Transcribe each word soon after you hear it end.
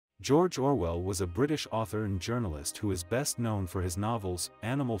George Orwell was a British author and journalist who is best known for his novels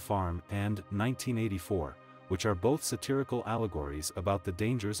Animal Farm and 1984, which are both satirical allegories about the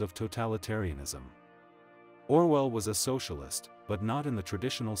dangers of totalitarianism. Orwell was a socialist, but not in the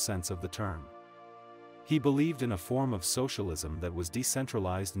traditional sense of the term. He believed in a form of socialism that was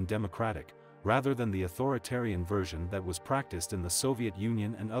decentralized and democratic, rather than the authoritarian version that was practiced in the Soviet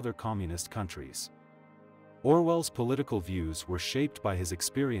Union and other communist countries. Orwell's political views were shaped by his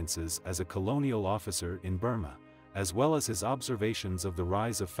experiences as a colonial officer in Burma, as well as his observations of the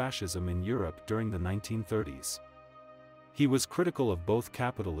rise of fascism in Europe during the 1930s. He was critical of both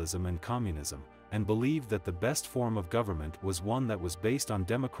capitalism and communism, and believed that the best form of government was one that was based on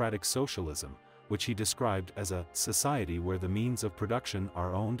democratic socialism, which he described as a society where the means of production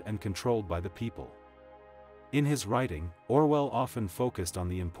are owned and controlled by the people. In his writing, Orwell often focused on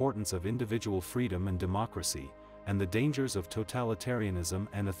the importance of individual freedom and democracy, and the dangers of totalitarianism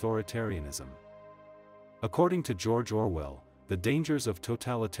and authoritarianism. According to George Orwell, the dangers of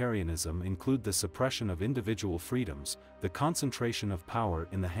totalitarianism include the suppression of individual freedoms, the concentration of power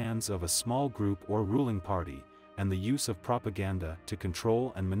in the hands of a small group or ruling party, and the use of propaganda to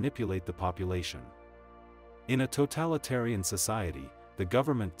control and manipulate the population. In a totalitarian society, the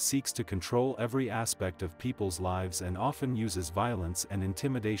government seeks to control every aspect of people's lives and often uses violence and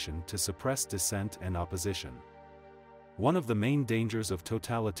intimidation to suppress dissent and opposition. One of the main dangers of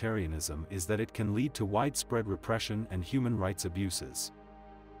totalitarianism is that it can lead to widespread repression and human rights abuses.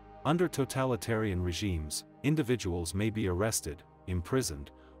 Under totalitarian regimes, individuals may be arrested,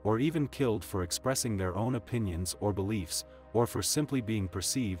 imprisoned, or even killed for expressing their own opinions or beliefs, or for simply being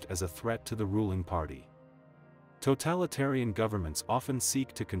perceived as a threat to the ruling party. Totalitarian governments often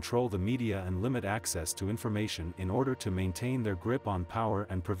seek to control the media and limit access to information in order to maintain their grip on power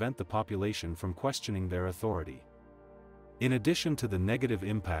and prevent the population from questioning their authority. In addition to the negative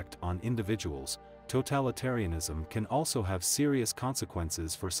impact on individuals, totalitarianism can also have serious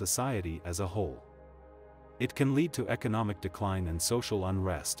consequences for society as a whole. It can lead to economic decline and social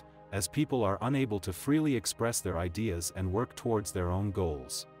unrest, as people are unable to freely express their ideas and work towards their own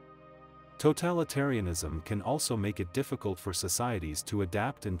goals. Totalitarianism can also make it difficult for societies to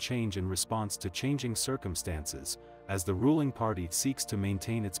adapt and change in response to changing circumstances, as the ruling party seeks to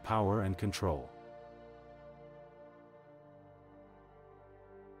maintain its power and control.